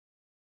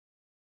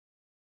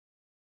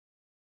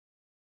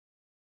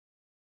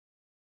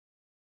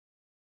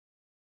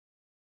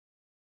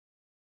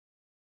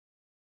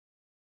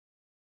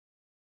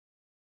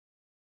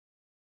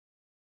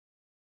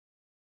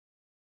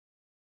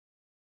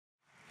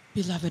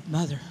Beloved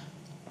Mother,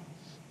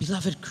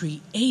 beloved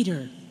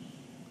Creator,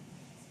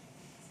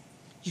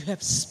 you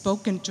have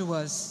spoken to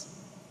us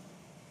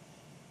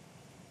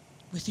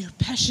with your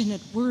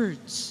passionate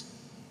words,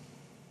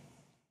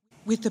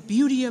 with the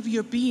beauty of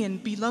your being,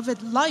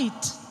 beloved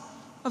light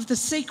of the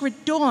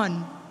sacred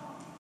dawn.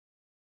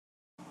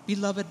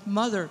 Beloved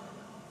Mother,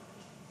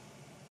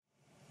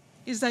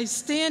 as I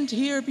stand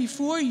here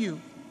before you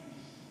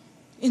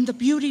in the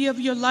beauty of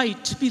your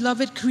light,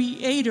 beloved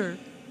Creator,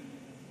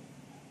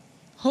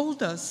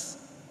 hold us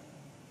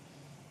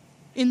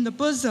in the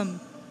bosom,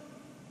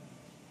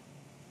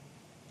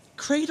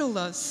 cradle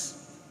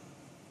us,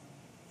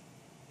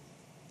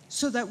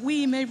 so that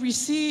we may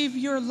receive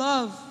your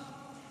love,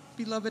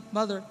 beloved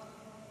Mother.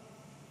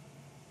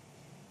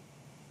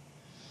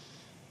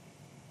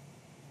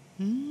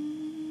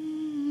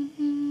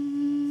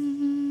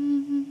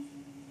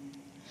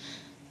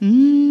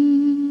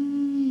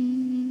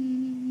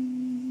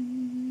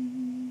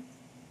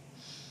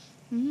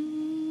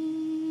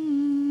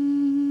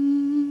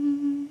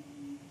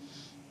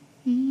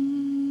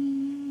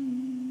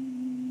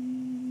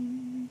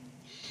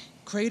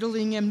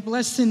 Cradling and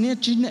blessing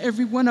each and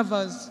every one of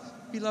us,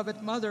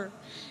 beloved Mother,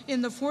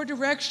 in the four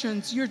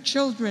directions, your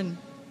children,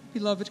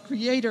 beloved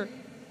Creator.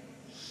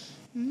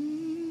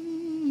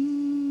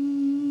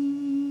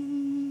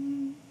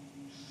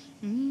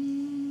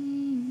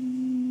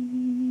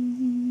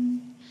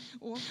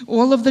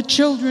 All of the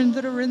children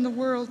that are in the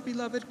world,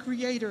 beloved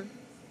Creator,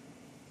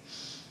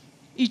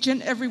 each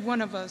and every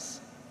one of us.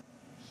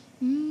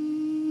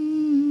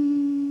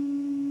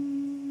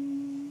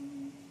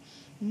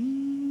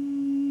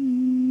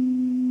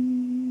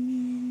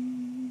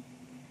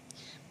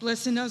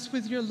 Blessing us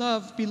with your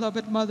love,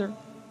 beloved Mother.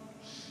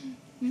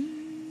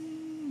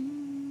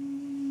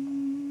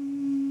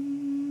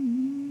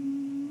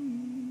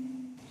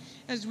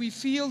 As we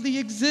feel the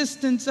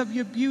existence of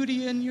your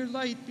beauty and your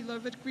light,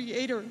 beloved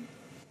Creator.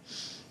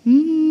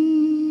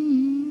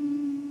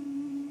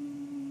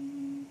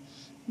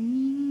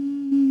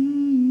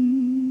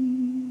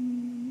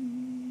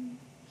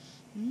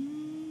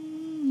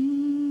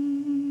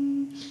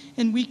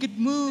 And we could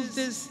move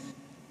this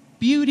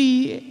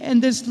beauty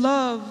and this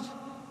love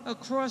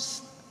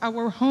across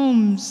our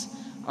homes,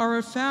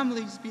 our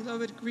families,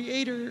 beloved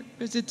Creator,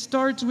 because it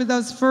starts with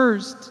us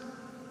first.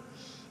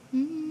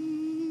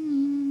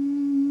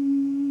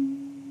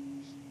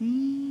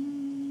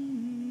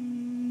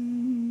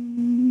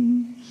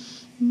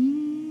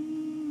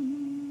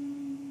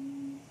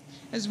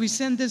 As we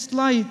send this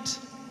light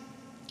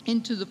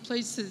into the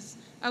places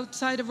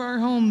outside of our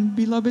home,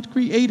 beloved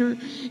Creator,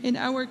 in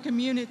our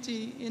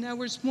community, in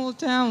our small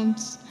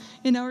towns,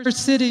 in our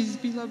cities,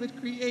 beloved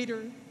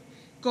Creator,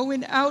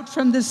 going out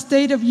from the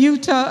state of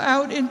Utah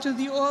out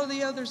into all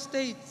the other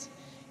states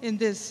in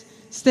this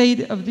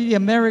state of the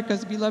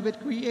Americas, beloved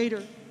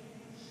Creator.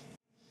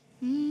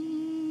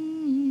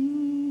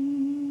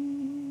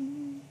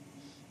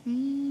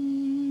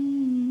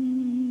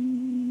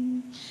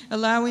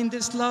 Allowing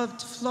this love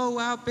to flow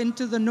out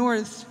into the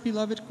north,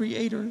 beloved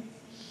Creator,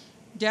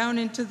 down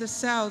into the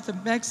south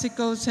of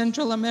Mexico,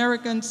 Central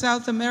America, and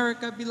South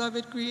America,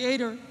 beloved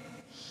Creator.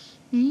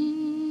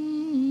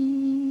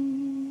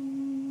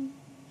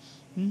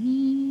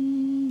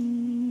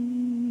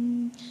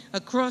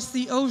 Across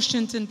the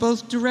oceans in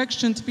both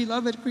directions,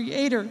 beloved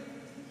Creator.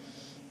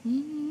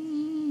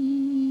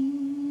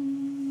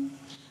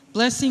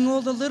 Blessing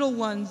all the little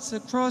ones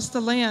across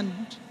the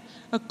land,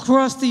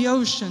 across the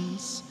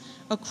oceans,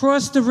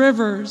 across the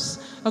rivers,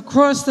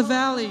 across the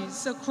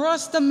valleys,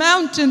 across the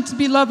mountains,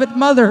 beloved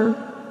Mother.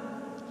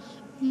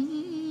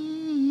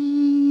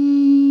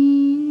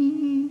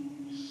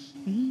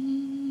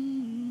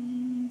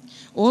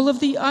 All of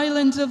the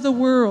islands of the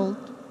world,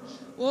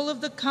 all of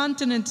the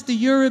continents, the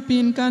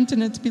European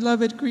continents,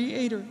 beloved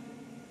Creator.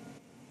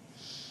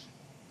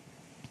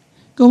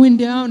 Going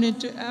down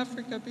into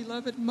Africa,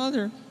 beloved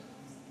Mother.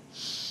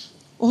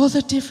 All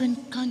the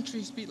different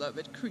countries,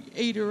 beloved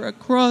Creator,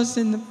 across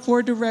in the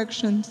four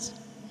directions.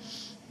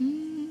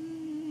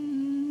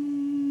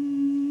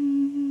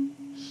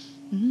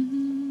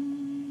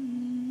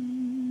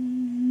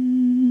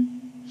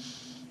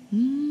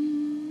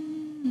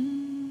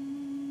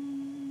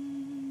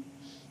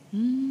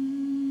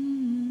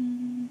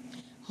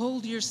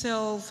 Hold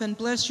yourself and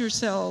bless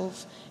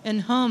yourself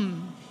and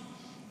hum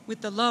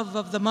with the love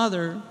of the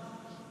Mother.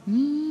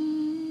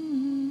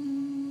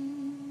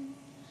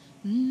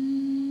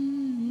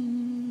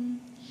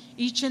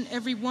 Each and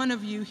every one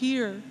of you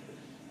here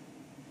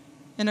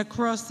and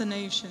across the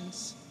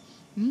nations.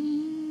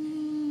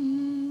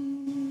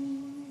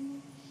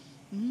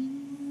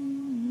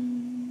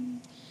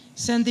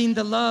 Sending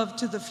the love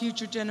to the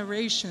future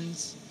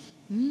generations.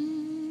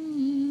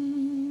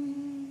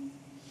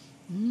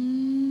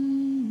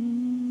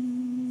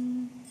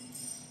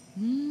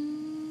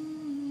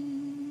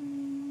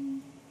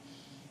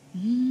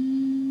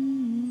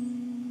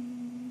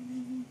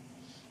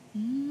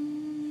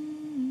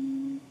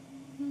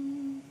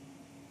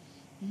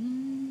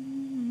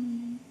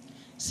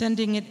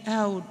 Sending it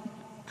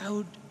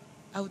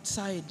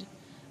outside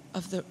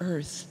of the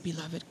earth,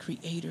 beloved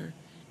Creator,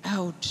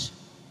 out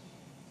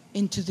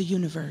into the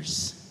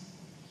universe,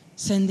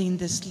 sending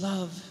this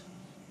love,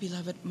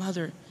 beloved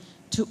Mother,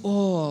 to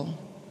all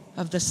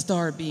of the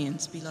star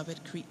beings, beloved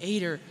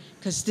Creator,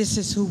 because this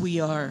is who we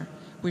are.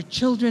 We're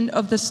children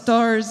of the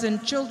stars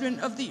and children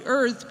of the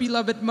earth,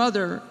 beloved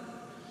Mother.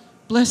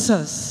 Bless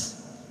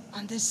us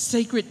on this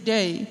sacred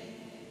day,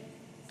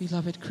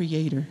 beloved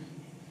Creator.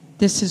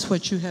 This is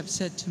what you have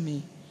said to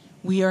me.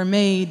 We are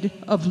made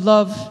of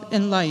love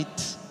and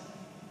light.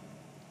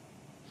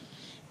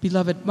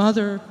 Beloved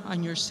Mother,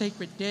 on your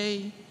sacred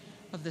day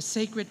of the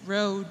sacred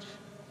road,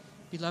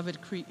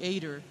 beloved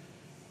Creator,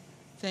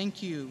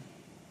 thank you.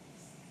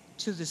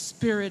 To the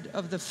spirit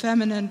of the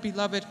feminine,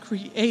 beloved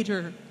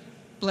Creator,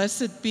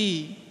 blessed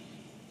be.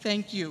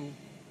 Thank you.